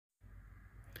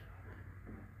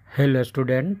Hello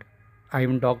student, I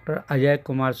am Dr. K,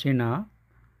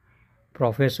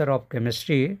 Professor of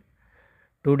Chemistry.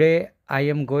 Today I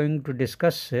am going to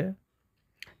discuss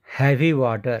heavy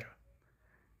water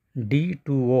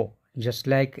D2O, just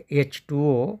like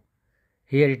H2O.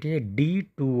 Here it is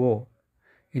D2O.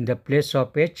 In the place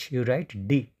of H you write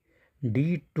D.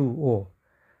 D2O,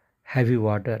 heavy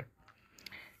water.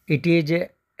 It is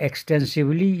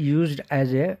extensively used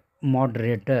as a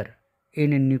moderator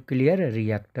in a nuclear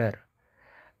reactor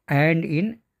and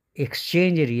in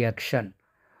exchange reaction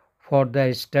for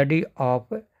the study of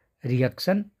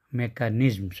reaction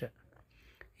mechanisms.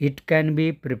 It can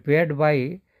be prepared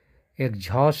by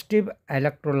exhaustive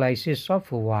electrolysis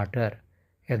of water,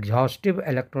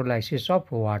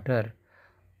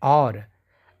 or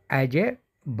as a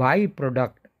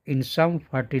byproduct in some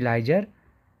fertilizer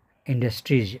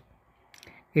industries.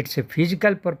 Its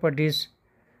physical properties,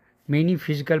 many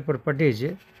physical properties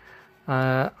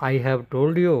I have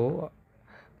told you,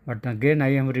 but again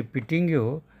I am repeating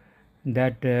you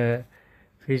that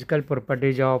physical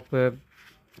properties of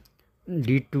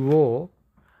D2O,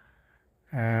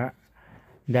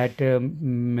 that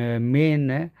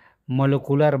main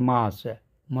molecular mass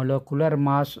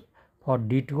for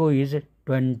D2O is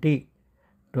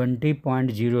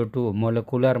 20.02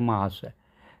 molecular mass.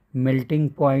 Melting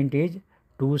point is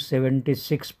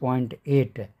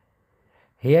 276.8.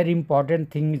 Here important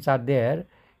things are there.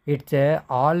 It's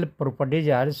all properties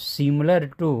are similar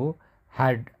to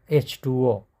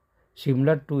H2O.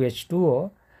 Similar to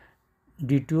H2O,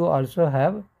 D2O also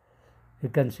have, you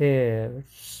can say,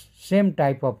 same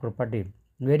type of property,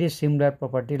 very similar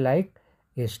property like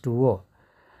H2O.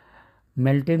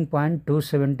 Melting point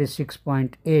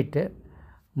 276.8,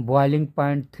 boiling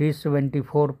point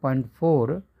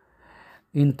 374.4,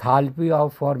 enthalpy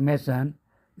of formation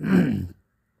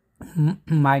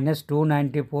minus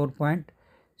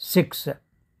 294.6,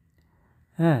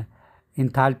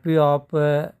 enthalpy of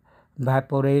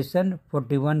evaporation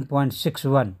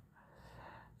 41.61,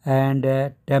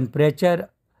 and temperature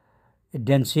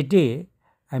density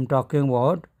I am talking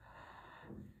about,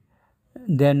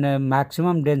 then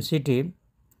maximum density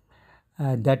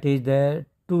that is the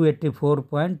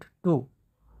 284.2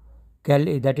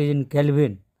 that is in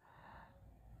Kelvin,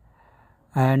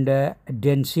 and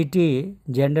density,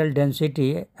 general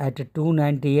density at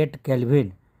 298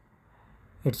 Kelvin,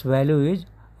 its value is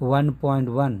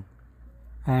 1.1,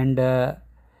 and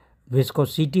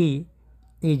viscosity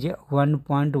is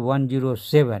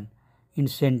 1.107 in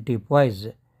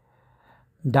centipoise.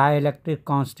 Dielectric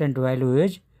constant value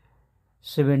is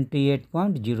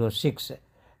 78.06.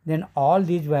 Then all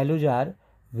these values are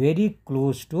very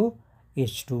close to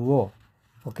H2O.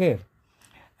 Okay,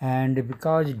 and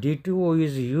because D2O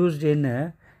is used in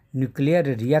a nuclear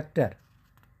reactor,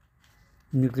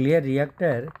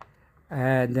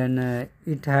 then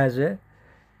it has a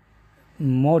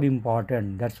more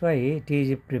important. That's why it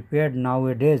is prepared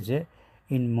nowadays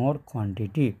in more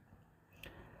quantity.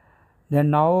 Then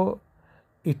now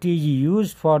it is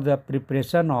used for the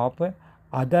preparation of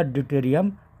other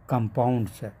deuterium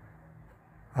compounds.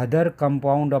 Other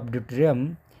compound of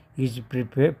deuterium is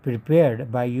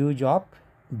prepared by use of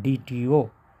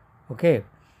D2O. Okay.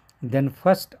 Then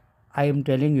first I am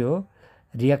telling you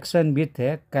reaction with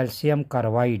calcium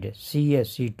carbide,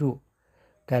 CaC2,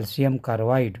 calcium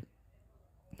carbide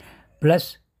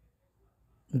plus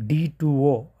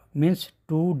D2O, means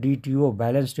 2D2O.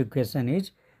 Balanced equation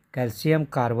is calcium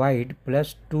carbide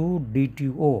plus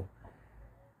 2D2O.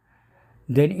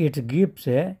 Then it gives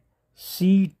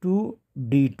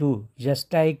C2D2,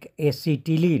 just like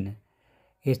acetylene.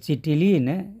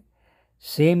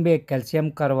 Same way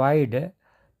calcium carbide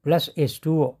plus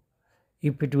H2O.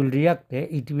 If it will react,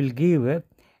 it will give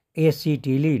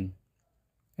acetylene.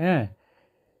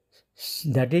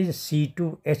 That is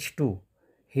C2H2.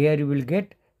 Here you will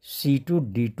get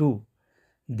C2D2.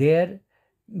 There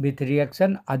with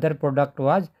reaction other product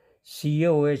was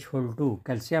CaOH2,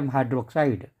 calcium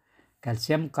hydroxide,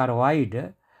 calcium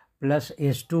carbide plus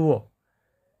H2O.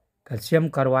 Calcium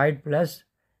carbide plus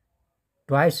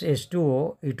twice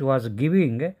H2O, it was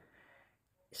giving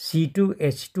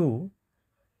C2H2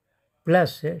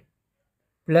 plus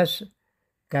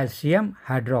calcium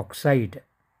hydroxide.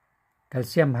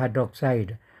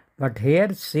 But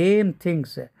here same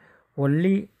things,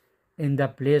 only in the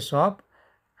place of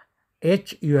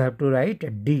H you have to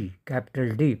write D,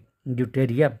 capital D,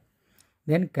 deuterium.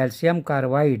 Then calcium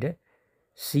carbide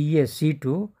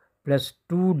CaC2 plus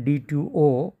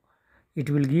 2D2O, it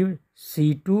will give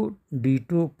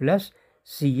C2D2 plus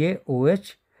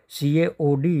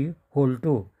CaOD whole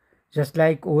 2. Just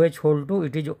like OH whole 2,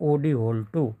 it is OD whole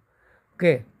 2.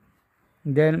 Okay.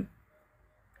 Then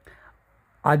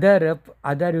other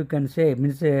you can say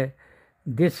means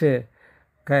this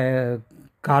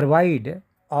carbide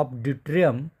of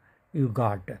deuterium you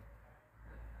got.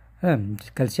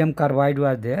 Calcium carbide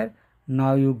was there.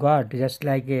 Now you got just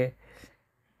like a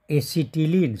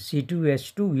acetylene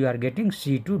C2H2, you are getting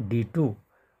C2D2.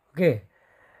 Okay,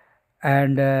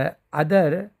 and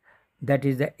other, that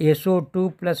is the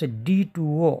SO2 plus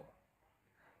D2O,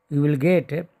 you will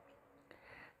get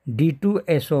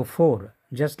D2SO4,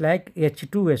 just like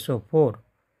H2SO4,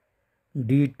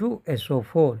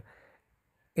 D2SO4,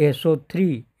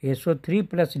 SO3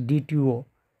 plus D2O,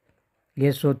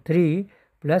 SO3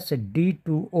 plus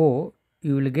D2O,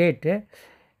 you will get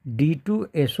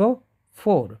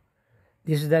D2SO4.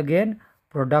 This is again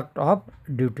product of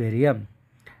deuterium.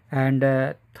 And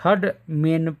third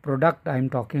main product I am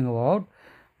talking about,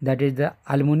 that is the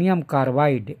aluminum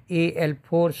carbide,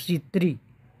 Al4C3.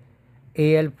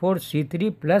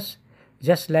 Al4C3 plus,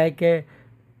 just like a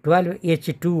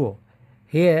 12H2O.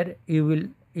 Here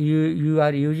you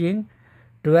are using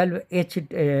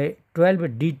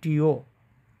 12D2O,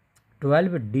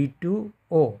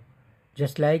 12D2O,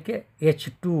 just like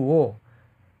H2O.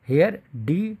 Here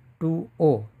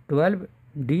D2O,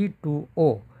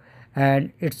 12D2O,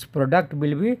 and its product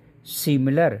will be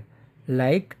similar,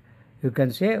 like you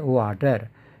can say water.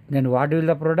 Then what will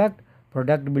the product?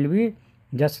 Product will be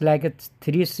just like a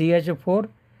 3CH4.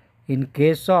 In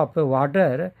case of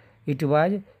water, it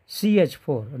was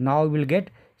CH4. Now we will get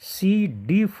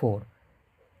CD4.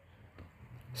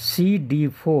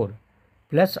 CD4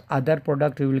 plus other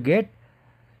product we will get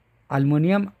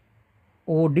aluminum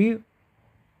OD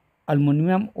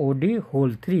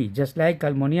whole 3, just like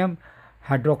aluminum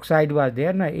hydroxide was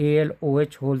there, na,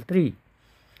 AlOH whole 3.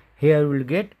 Here we will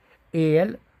get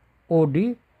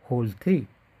AlOD whole 3.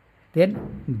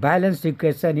 Then balanced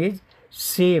equation is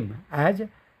same as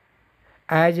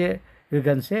you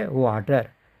can say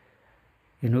water.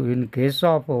 In case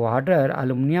of water,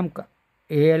 aluminum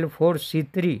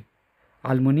Al4C3,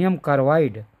 aluminum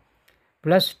carbide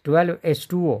plus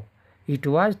 12H2O, it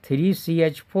was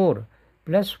 3CH4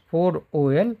 plus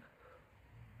 4OL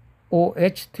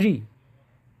OH3.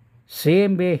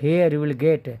 Same way here you will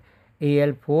get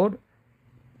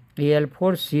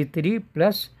Al4C3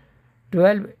 plus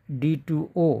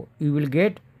 12D2O, you will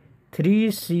get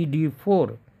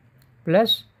 3CD4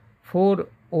 plus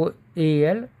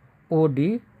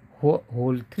 4AlOD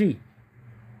whole 3.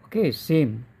 Okay,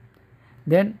 same.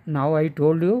 Then now I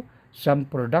told you some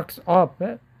products of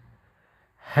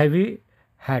heavy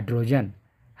hydrogen.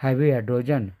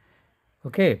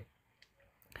 Okay,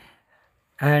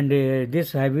 and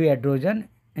this heavy hydrogen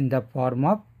in the form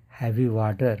of heavy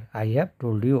water, I have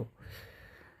told you.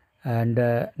 And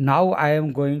now I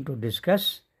am going to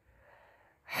discuss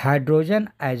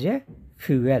hydrogen as a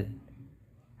fuel.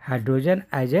 Hydrogen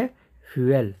as a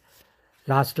fuel.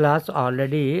 Last class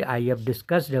already I have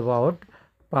discussed about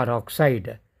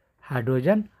peroxide,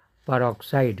 hydrogen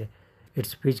peroxide,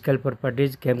 its physical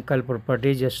properties, chemical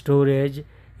properties, storage,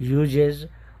 uses,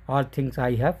 all things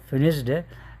I have finished,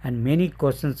 and many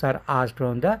questions are asked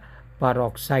from the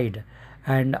peroxide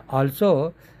and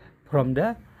also from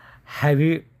the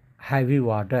heavy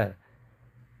water.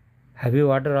 Heavy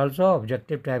water also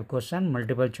objective type question,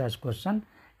 multiple choice question.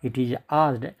 It is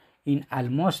asked in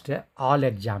almost all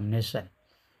examination.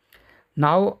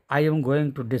 Now I am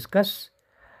going to discuss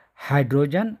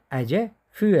hydrogen as a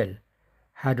fuel.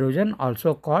 Hydrogen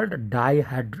also called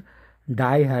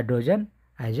dihydrogen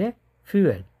as a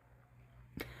fuel.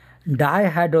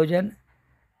 Dihydrogen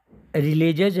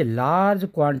releases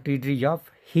large quantities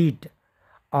of heat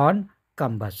on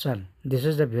combustion. This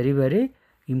is a very, very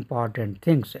important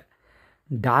thing.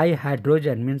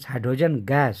 Dihydrogen means hydrogen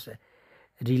gas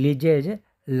releases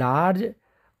large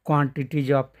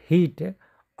quantities of heat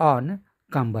on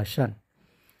combustion.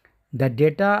 The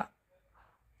data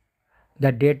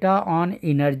on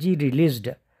energy released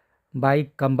by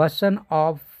combustion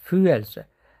of fuels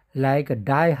like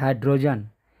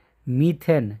dihydrogen,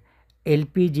 methane,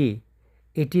 LPG,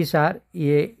 etc.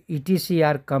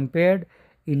 are compared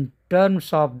in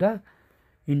terms of the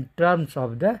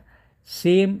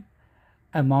same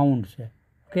amounts,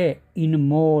 okay, in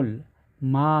mole,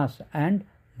 mass and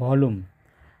volume.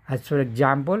 As for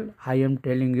example, I am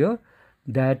telling you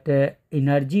that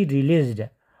energy released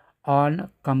on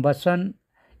combustion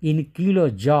in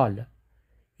kilojoule,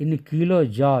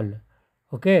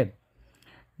 okay.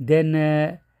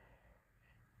 Then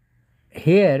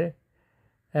here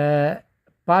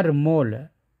per mole,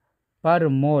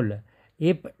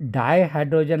 if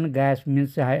dihydrogen gas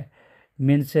means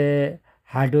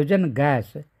hydrogen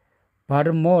gas,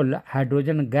 per mole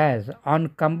hydrogen gas on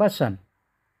combustion.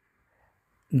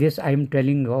 This I am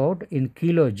telling out in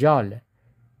kilojoule.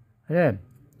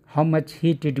 How much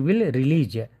heat it will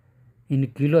release in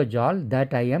kilojoule,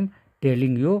 that I am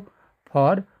telling you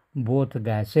for both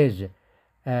gases.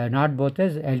 Not both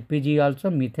as LPG also,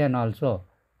 methane also,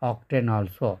 octane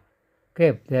also.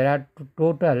 Okay, there are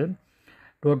total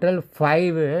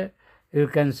 5 you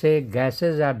can say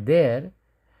gases are there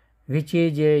which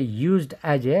is used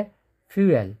as a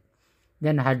fuel.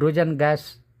 Then hydrogen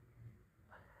gas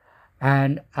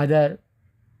and other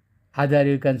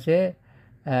you can say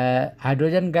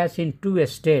hydrogen gas in two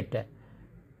state.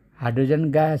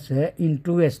 Hydrogen gas in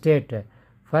two state.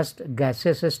 First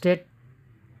gaseous state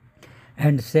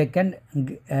and second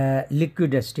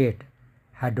liquid state.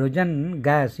 Hydrogen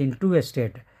gas in two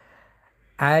state,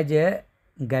 as a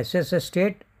gaseous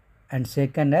state and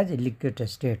second as liquid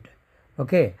state.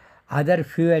 Okay. Other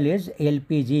fuel is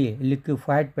LPG,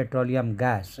 liquefied petroleum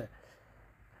gas.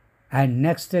 And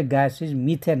next gas is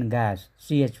methane gas,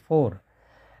 CH4.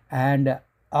 And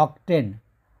octane.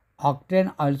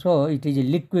 Octane also it is a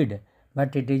liquid,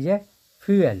 but it is a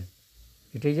fuel.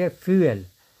 It is a fuel.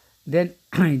 Then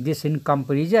this in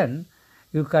comparison,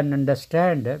 you can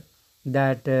understand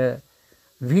that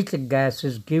which gas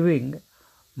is giving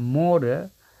more,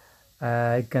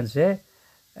 you can say,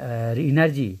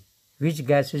 energy. Which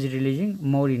gas is releasing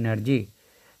more energy.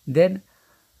 Then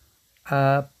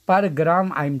per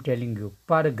gram I am telling you,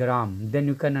 per gram. Then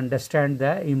you can understand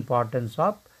the importance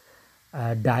of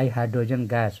dihydrogen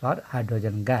gas or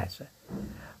hydrogen gas.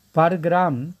 Per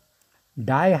gram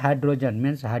dihydrogen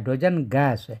means hydrogen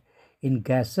gas in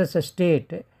gaseous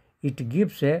state, it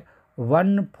gives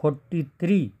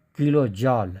 143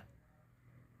 kilojoule.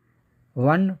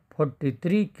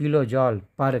 143 kilojoule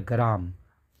per gram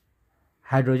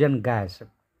hydrogen gas.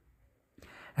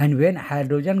 And when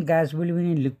hydrogen gas will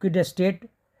be in liquid state,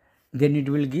 then it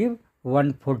will give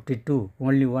 142,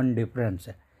 only one difference,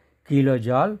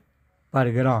 kilojoule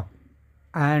per gram.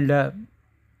 And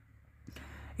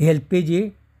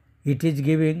LPG, it is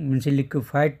giving, means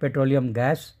liquefied petroleum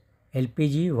gas,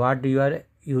 LPG what you are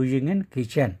using in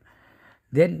kitchen.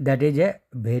 Then that is a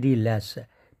very less,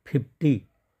 50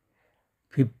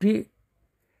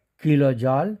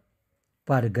 kilojoule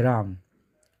per gram.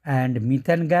 And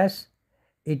methane gas,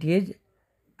 it is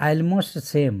almost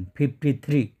same,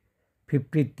 53.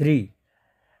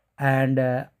 And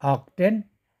octane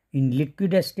in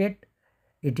liquid state,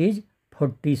 it is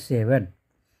 47.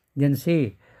 Then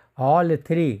see, all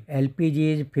three,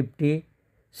 LPG is 50,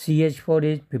 CH4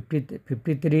 is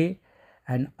 53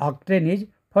 and octane is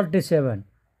 47.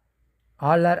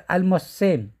 All are almost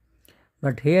same.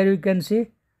 But here you can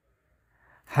see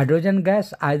hydrogen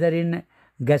gas either in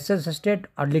gaseous state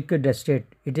or liquid state.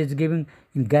 It is giving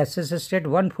in gaseous state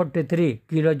 143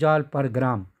 kilojoule per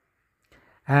gram.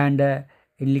 And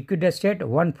in liquid state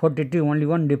 142, only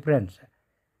one difference.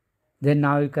 Then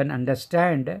now you can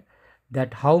understand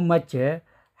that how much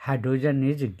hydrogen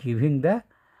is giving the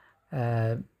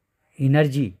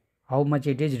energy, how much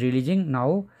it is releasing.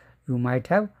 Now you might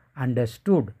have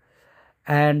understood.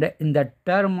 And in the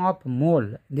term of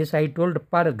mole, this I told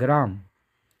per gram.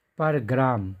 But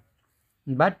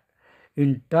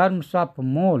in terms of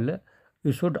mole,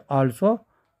 you should also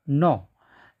know.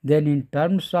 Then in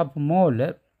terms of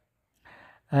mole,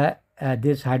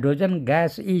 this hydrogen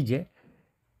gas is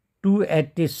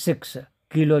 286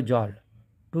 kilojoule.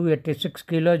 286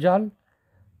 kilojoule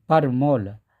per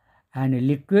mole. And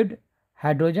liquid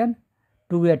hydrogen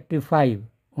 285,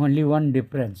 only one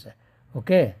difference.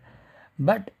 Okay.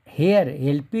 But here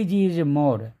LPG is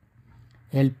more.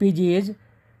 LPG is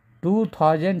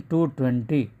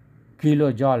 2220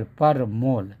 kilojoule per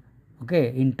mole.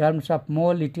 Okay. In terms of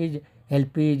mole, it is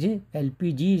LPG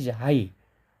is high.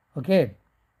 Okay.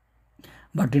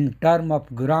 But in term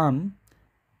of gram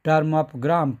per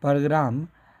gram,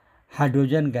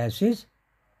 hydrogen gas is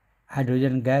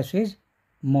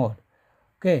more.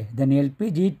 Okay. Then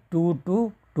LPG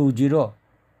 2220.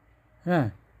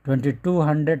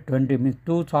 2220 means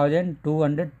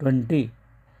 2220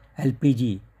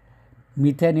 LPG.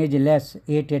 Methane is less,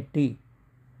 880,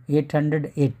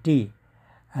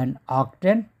 and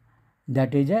octane,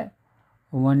 that is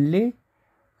only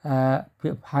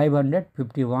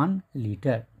 551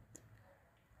 liter.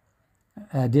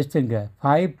 This thing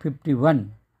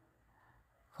 551.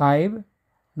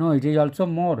 No, it is also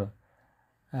more.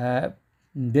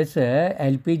 This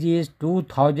LPG is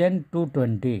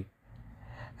 2220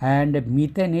 and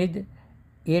methane is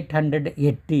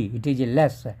 880, it is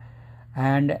less,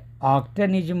 and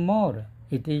octane is more,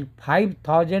 it is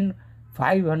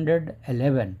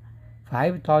 5511.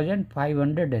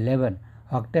 5511.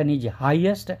 Octane is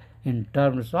highest in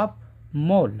terms of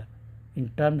mole.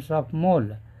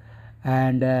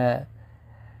 And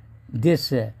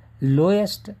this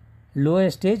lowest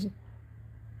is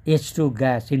H2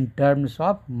 gas in terms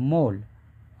of mole.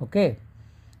 Okay.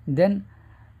 Then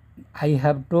I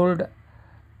have told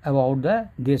about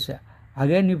this.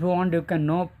 Again, if you want, you can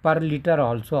know per liter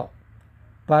also.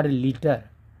 Per liter.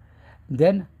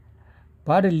 Then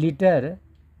per liter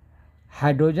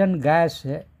hydrogen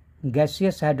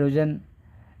gaseous hydrogen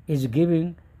is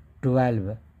giving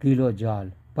 12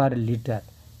 kilojoule per liter.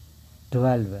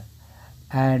 12.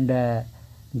 And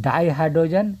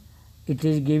dihydrogen, it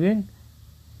is giving,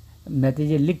 that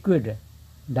is a liquid.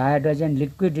 Dihydrogen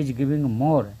liquid is giving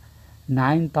more,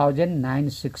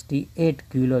 9,968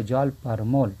 kilojoule per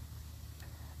mole.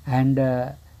 And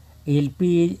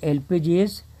LPG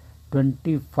is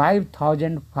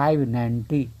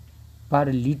 25,590 per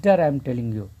liter, I am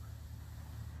telling you.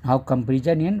 Now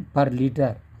comparison in per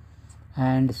liter.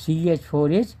 And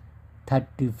CH4 is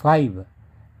 35.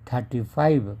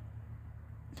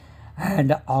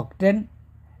 And octane,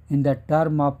 in the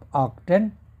term of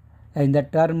octane, in the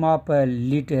term of per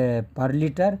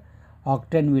liter,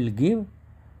 octane will give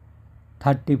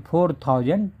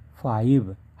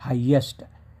 34,005, highest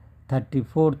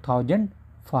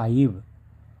 34,005.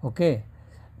 Okay.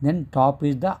 Then top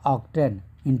is the octane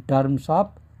in terms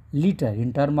of liter.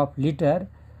 In term of liter,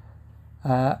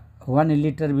 1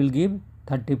 liter will give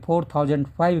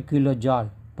 34,005 kilojoule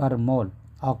per mole,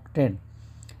 octane.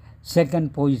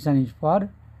 Second position is for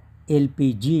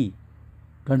LPG,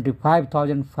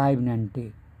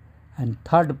 25,590. And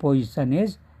third position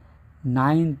is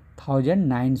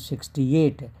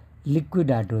 9,968,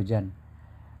 liquid hydrogen.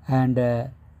 And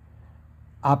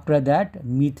after that,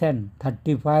 methane,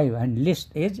 35. And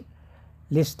list is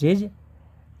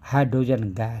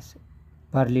hydrogen gas,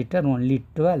 per liter only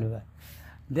 12.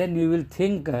 Then you will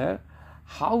think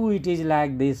how it is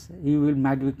like this,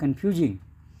 might be confusing.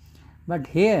 But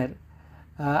here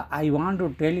I want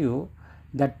to tell you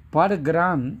that per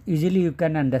gram easily you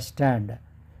can understand.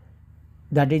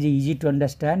 That is easy to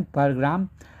understand. Per gram,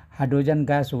 hydrogen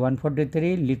gas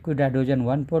 143, liquid hydrogen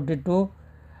 142,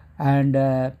 and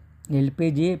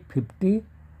LPG 50,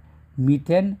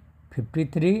 methane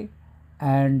 53,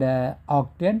 and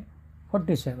octane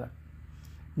 47.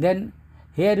 Then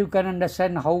here you can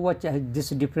understand how much this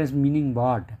difference meaning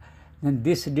what. Then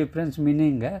this difference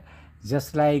meaning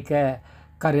just like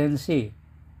currency.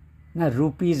 Now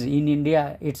rupees in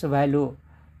India, its value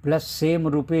plus same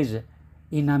rupees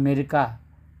in America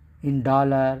in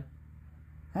dollar.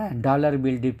 Dollar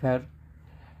will differ.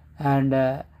 And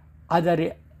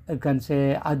other, you can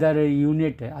say, other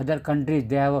unit, other countries,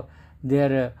 they have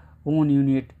their own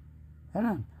unit.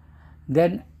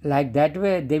 Then like that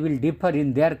way they will differ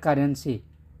in their currency.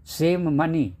 Same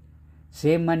money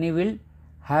will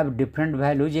have different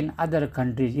values in other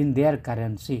countries in their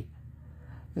currency.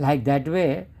 Like that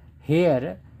way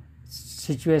here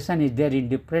situation is there in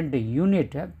different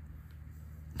unit.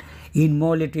 In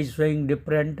mole it is showing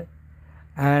different,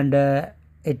 and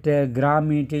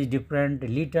gram it is different,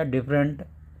 liter different,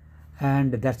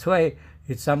 and that's why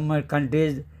in some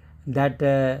countries that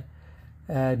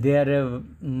their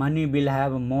money will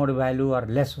have more value or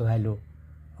less value.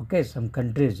 Okay, some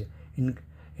countries in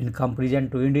comparison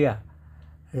to India.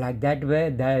 Like that way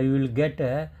you will get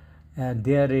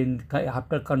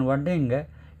after converting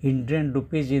Indian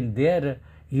rupees in their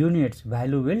units,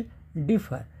 value will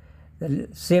differ. The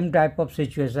same type of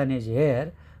situation is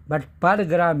here, but per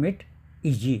gram it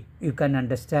easy. You can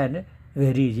understand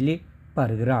very easily per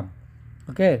gram.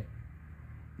 Okay.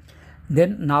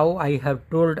 Then now I have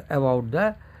told about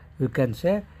the, you can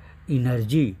say,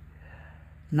 energy.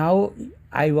 Now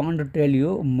I want to tell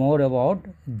you more about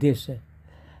this.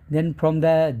 Then from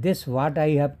this what I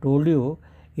have told you,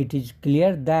 it is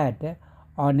clear that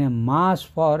on a mass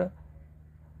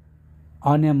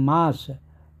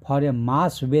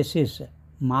basis,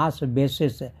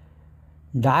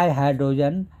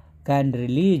 dihydrogen can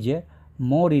release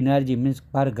more energy, means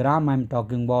per gram I am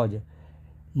talking about,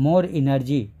 more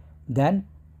energy than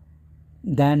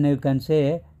you can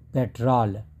say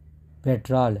petrol,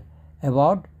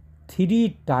 about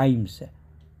 3 times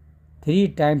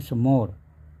more.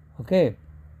 Okay.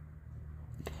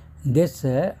 This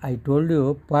I told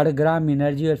you, per gram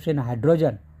energy of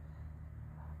hydrogen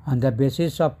on the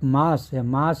basis of mass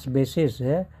basis,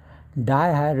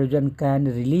 dihydrogen can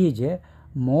release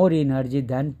more energy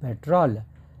than petrol,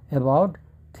 about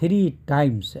 3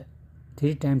 times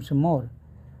more.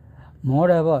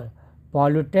 Moreover,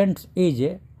 pollutants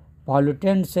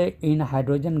in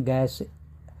hydrogen gas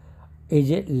is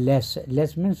less.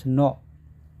 Less means no.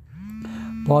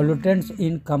 Pollutants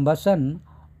in combustion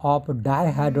of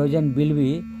dihydrogen will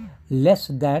be less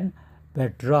than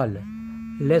petrol.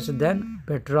 Less than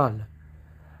petrol.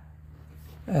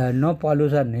 No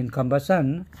pollution in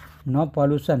combustion, no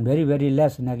pollution, very very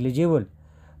less, negligible.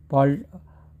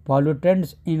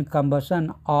 Pollutants in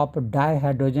combustion of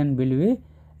dihydrogen will be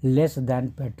less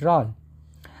than petrol.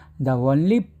 The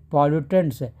only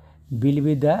pollutants will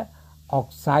be the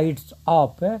oxides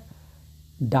of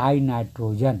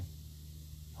dinitrogen.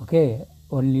 Okay,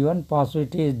 only one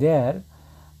possibility is there.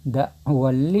 The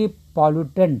only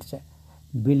pollutants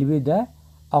will be the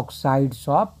oxides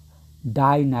of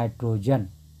dinitrogen,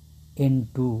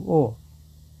 N2O.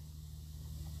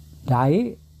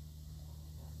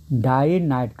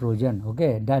 Dinitrogen,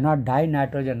 okay, not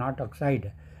dinitrogen, not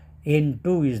oxide.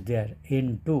 N2 is there,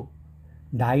 N2.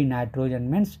 Dinitrogen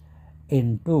means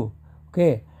N2.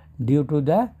 Okay, due to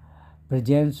the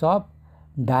presence of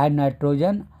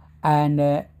dinitrogen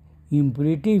and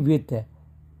impurity with,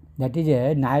 that is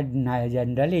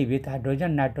generally with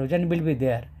hydrogen, nitrogen will be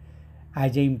there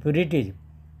as a impurity.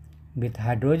 With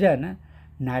hydrogen,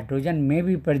 nitrogen may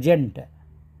be present.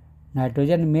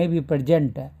 Nitrogen may be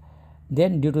present.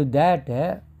 Then due to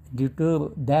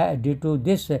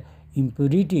this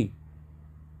impurity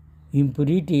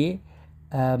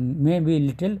may be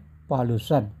little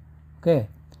pollution. Okay.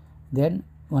 Then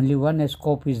only one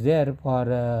scope is there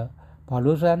for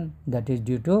pollution, that is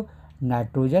due to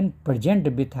nitrogen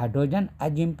present with hydrogen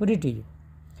as impurity.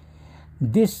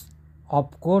 This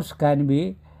of course can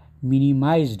be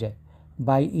minimized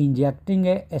by injecting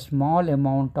a small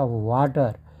amount of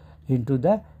water into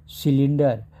the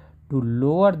cylinder to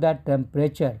lower the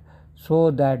temperature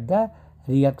so that the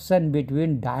reaction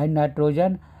between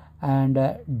dinitrogen and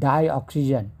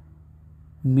dioxygen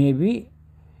may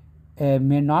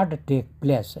not take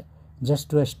place. Just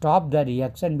to stop the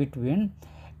reaction between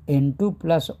N2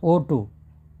 plus O2,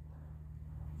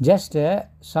 just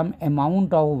some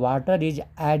amount of water is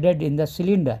added in the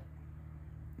cylinder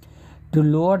to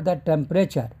lower the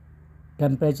temperature.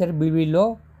 Temperature will be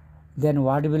low, then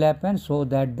what will happen? So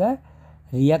that the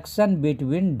reaction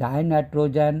between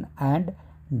dinitrogen and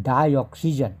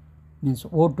dioxygen, means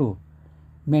O2,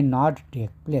 may not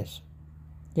take place.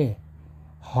 Okay.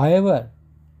 However,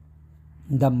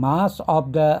 the mass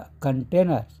of the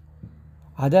containers,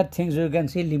 other things you can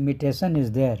see limitation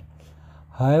is there.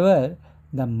 However,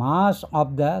 the mass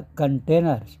of the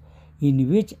containers in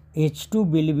which H2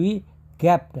 will be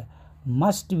kept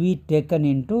must be taken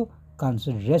into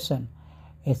consideration.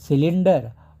 A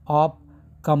cylinder of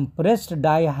compressed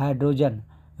dihydrogen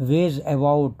weighs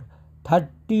about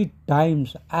 30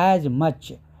 times as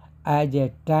much as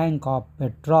a tank of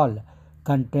petrol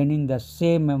containing the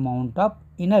same amount of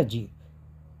energy.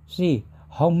 See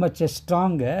how much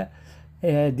stronger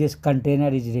this container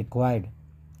is required.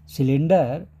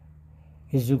 Cylinder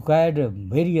is required a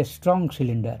very strong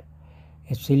cylinder.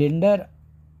 A cylinder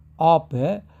of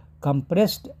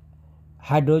compressed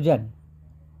hydrogen,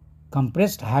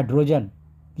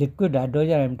 liquid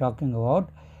hydrogen I am talking about.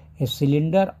 A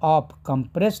cylinder of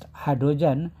compressed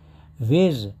hydrogen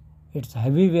weighs, its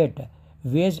heavy weight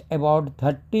weighs about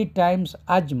 30 times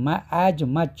as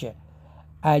much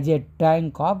as a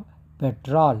tank of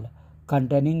petrol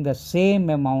containing the same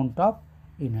amount of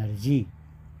energy.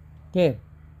 Okay.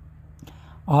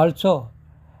 Also,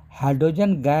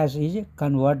 hydrogen gas is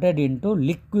converted into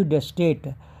liquid state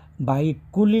by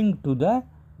cooling to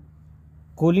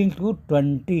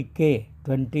 20K.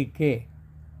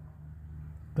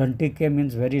 20K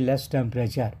means very less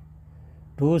temperature.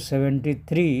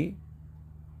 273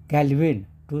 Kelvin,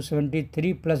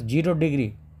 273 plus 0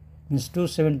 degree means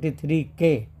 273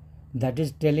 K. That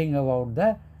is telling about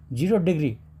the 0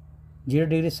 degree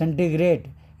centigrade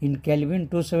in Kelvin,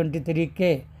 273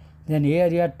 K. Then here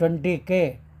you are 20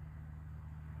 K.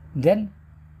 Then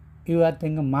you are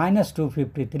thinking minus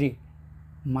 253.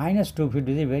 Minus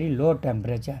 253 very low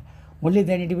temperature. Only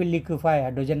then it will liquefy.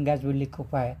 Hydrogen gas will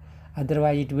liquefy.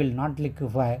 Otherwise it will not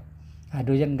liquefy.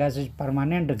 Hydrogen gas is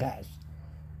permanent gas.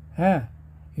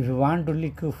 If you want to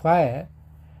liquefy,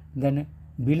 then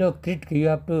below critical you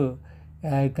have to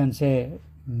you can say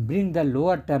bring the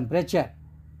lower temperature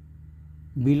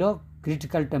below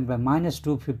critical temperature, minus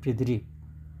 253.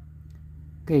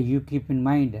 Okay, you keep in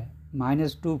mind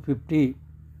minus 253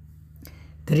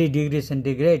 degrees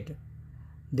centigrade,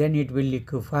 then it will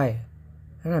liquefy.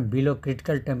 Below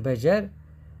critical temperature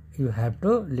you have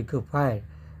to liquefy.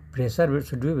 Pressure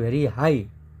should be very high.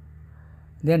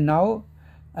 Then now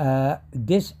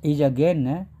this is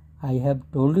again I have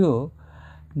told you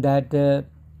that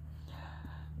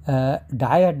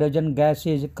dihydrogen gas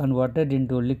is converted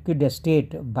into liquid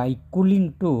state by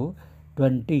cooling to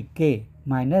 20 K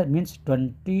minus means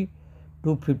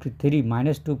 253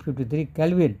 minus 253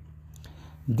 Kelvin.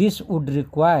 This would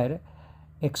require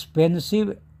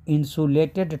expensive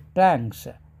insulated tanks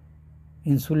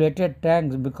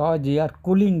because they are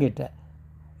cooling it.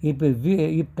 If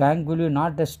tank will be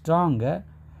not strong,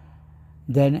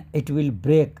 then it will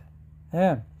break.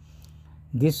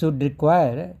 This would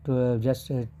require to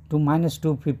minus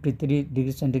 253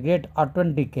 degrees centigrade or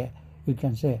 20 K, you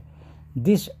can say.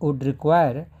 This would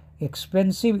require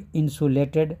expensive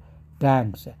insulated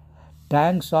tanks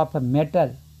of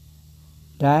metals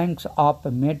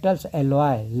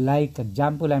alloy, like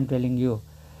example I am telling you,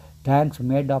 tanks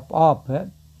made up of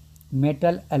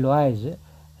metal alloys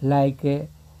like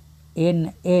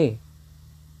Na,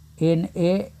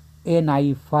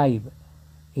 Ni5,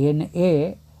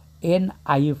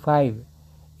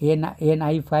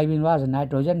 Ni5 was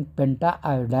nitrogen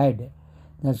pentaiodide,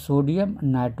 the sodium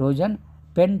nitrogen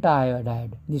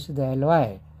pentaiodide. This is the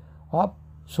alloy of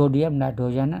sodium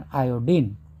nitrogen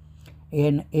iodine,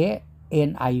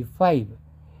 Ni5.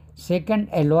 Second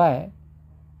alloy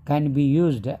can be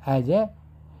used as a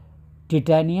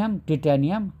titanium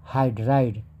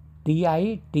hydride,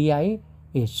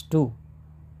 TiTiS2.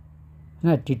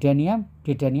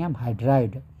 Titanium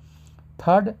hydride.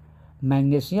 Third,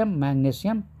 magnesium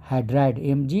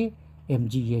hydride,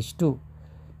 MgS2.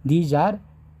 These are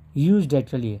used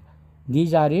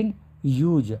These are in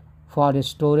use for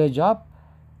storage of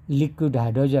liquid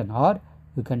hydrogen, or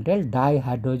you can tell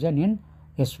dihydrogen in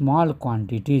small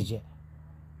quantities.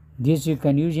 This you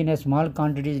can use in a small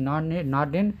quantities,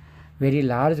 not in very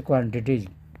large quantities.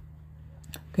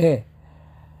 Okay.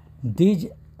 These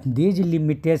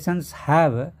limitations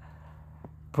have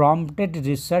prompted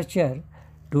researchers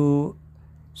to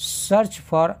search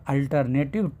for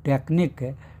alternative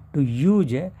technique to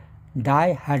use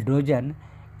dihydrogen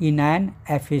in an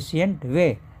efficient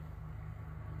way.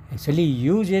 Actually,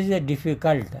 use is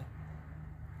difficult.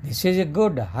 This is a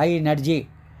good high energy,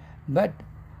 but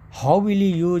how will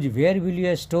you use, where will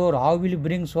you store, how will you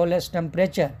bring so less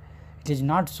temperature? It is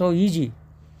not so easy.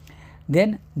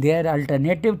 Then there are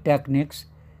alternative techniques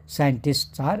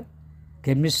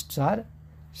chemists are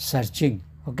searching.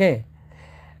 Okay.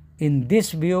 In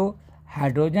this view,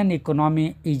 hydrogen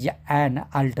economy is an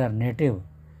alternative.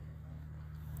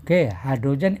 Okay,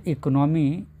 hydrogen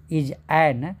economy is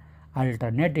an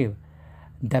alternative.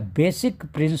 The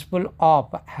basic principle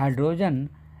of hydrogen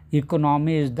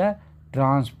economy is the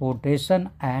transportation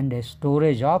and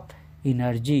storage of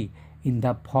energy in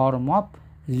the form of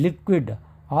liquid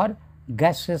or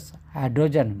gaseous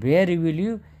hydrogen. Where will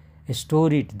you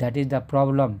store it? That is the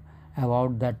problem.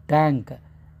 About the tank,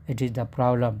 it is the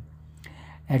problem.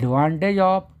 Advantage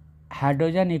of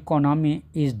hydrogen economy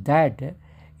is that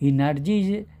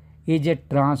energy is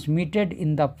transmitted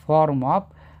in the form of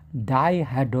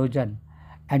dihydrogen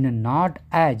and not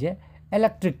as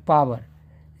electric power.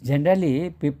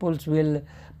 Generally, peoples will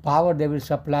power they will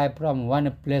supply from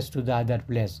one place to the other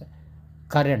place,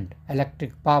 current,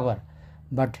 electric power.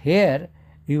 But here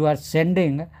you are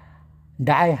sending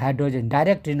dihydrogen,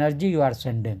 direct energy you are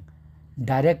sending,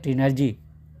 direct energy.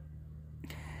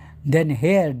 Then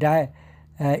here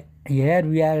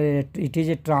it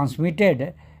is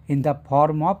transmitted in the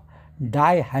form of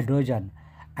dihydrogen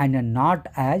and not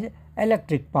as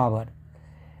electric power.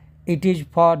 It is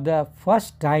for the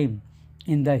first time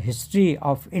in the history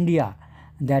of India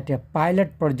that a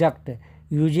pilot project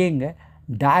using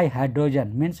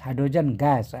dihydrogen, means hydrogen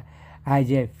gas,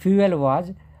 as a fuel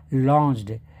was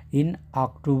launched in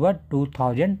October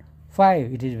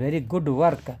 2005. It is very good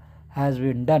work has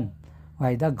been done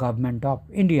by the government of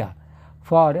India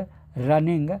for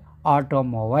running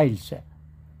automobiles.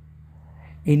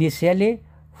 Initially,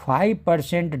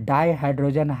 5%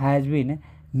 dihydrogen has been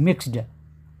mixed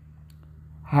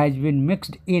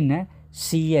in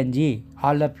CNG.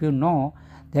 All of you know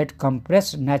that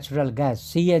compressed natural gas,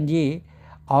 CNG,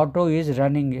 auto is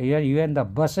running here, even the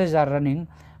buses are running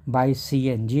by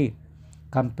CNG,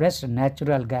 compressed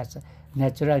natural gas.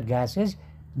 Natural gas is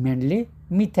mainly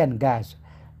methane gas.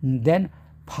 Then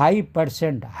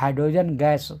 5% hydrogen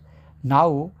gas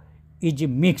now is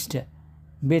mixed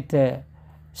with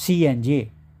CNG.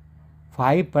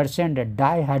 5%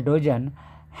 dihydrogen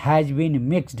has been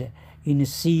mixed in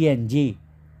CNG.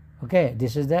 Okay,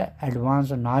 this is the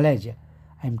advanced knowledge.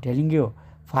 I am telling you,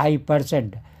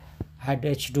 5% at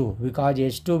H2, because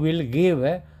H2 will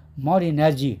give more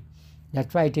energy.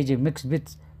 That's why it is mixed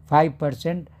with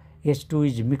 5%. H2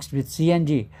 is mixed with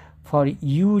CNG for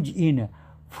use in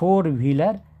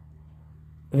four-wheeler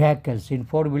vehicles. In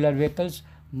four-wheeler vehicles,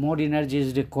 more energy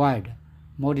is required.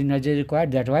 More energy is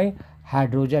required, that's why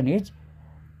hydrogen is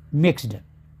mixed.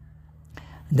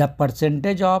 The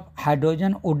percentage of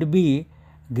hydrogen would be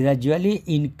gradually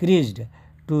increased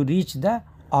to reach the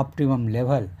optimum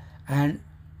level, and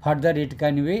further it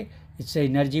can be, its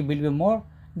energy will be more,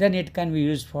 then it can be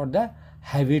used for the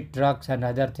heavy trucks and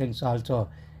other things also,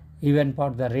 even for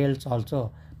the rails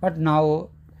also. But now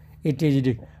it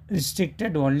is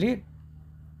restricted only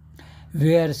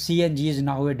where CNG is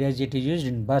nowadays, it is used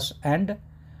in bus and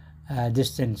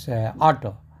these things,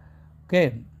 auto.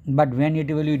 Okay, but when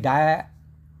it will be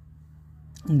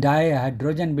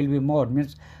dihydrogen will be more,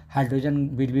 means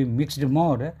hydrogen will be mixed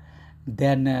more,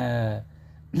 then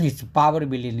its power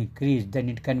will increase, then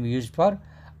it can be used for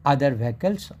other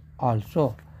vehicles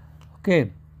also.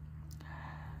 Okay,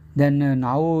 then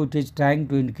now it is trying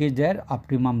to increase their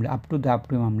optimum up to the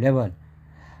optimum level.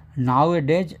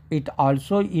 Nowadays it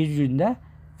also used in the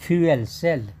fuel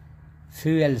cell.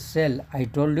 Fuel cell, I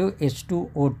told you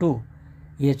H2O2.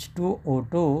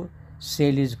 H2O2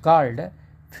 cell is called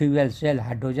fuel cell.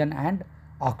 Hydrogen and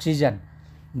oxygen,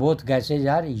 both gases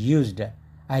are used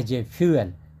as a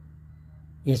fuel.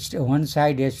 One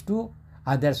side H2,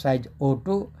 other side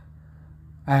O2,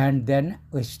 and then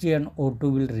H2 and O2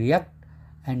 will react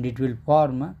and it will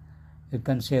form, you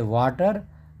can say, water,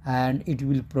 and it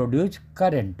will produce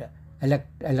current.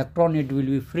 Electron, it will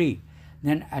be free.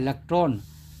 Then electron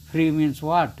free means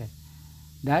what?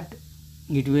 That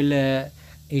it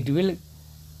will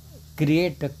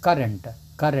create a current,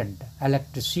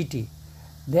 electricity.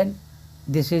 Then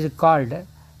this is called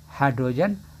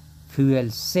hydrogen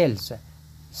fuel cells.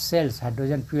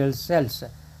 Hydrogen fuel cells.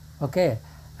 Okay,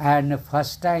 and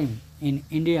first time in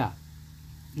India,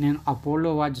 when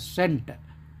Apollo was sent,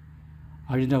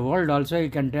 or in the world also you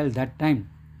can tell, that time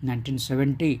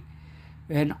 1970,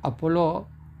 when Apollo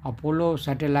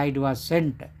satellite was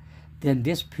sent, then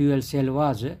this fuel cell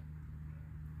was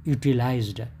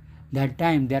utilized. That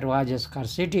time there was a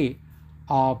scarcity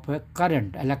of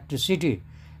current, electricity.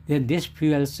 Then this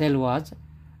fuel cell was,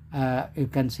 you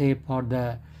can say, for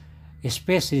the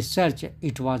space research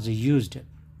it was used.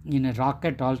 In a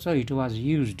rocket also it was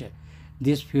used,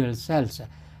 these fuel cells.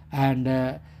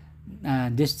 And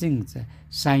these things,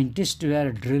 scientists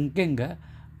were drinking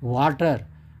water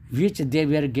which they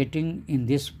were getting in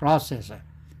this process.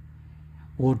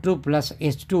 O2 plus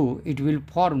H2, it will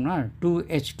form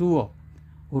 2H2O.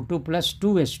 O2 plus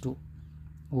 2H2.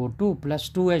 O2 plus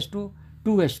 2H2,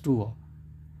 2H2O.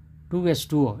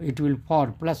 2H2O, it will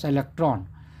form, plus electron.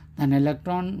 Then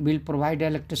electron will provide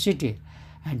electricity.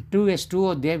 And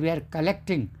 2H2O they were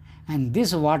collecting, and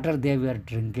this water they were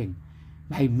drinking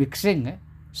by mixing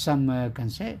some, can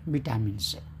say,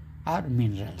 vitamins or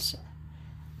minerals.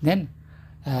 Then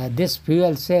this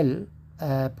fuel cell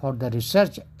for the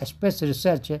research, space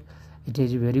research, it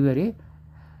is very, very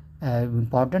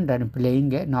important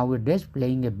and nowadays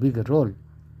playing a big role.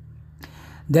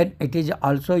 Then it is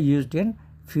also used in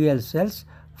fuel cells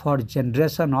for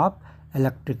generation of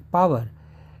electric power.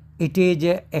 It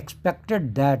is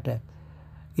expected that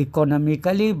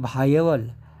economically viable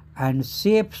and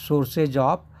safe sources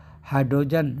of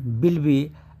hydrogen will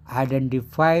be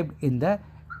identified in the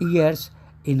years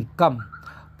in come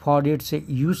for its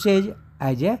usage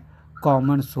as a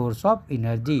common source of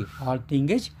energy. All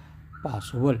things is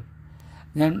possible.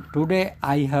 Then today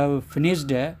I have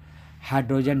finished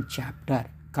hydrogen chapter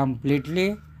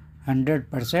completely,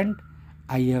 100%.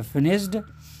 I have finished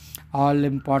all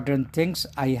important things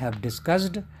I have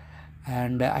discussed,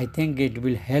 and I think it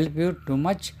will help you too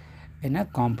much in a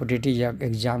competitive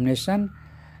examination.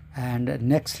 And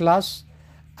next class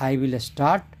I will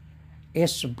start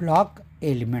S block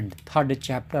element, third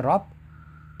chapter of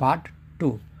part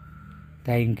 2.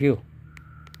 Thank you.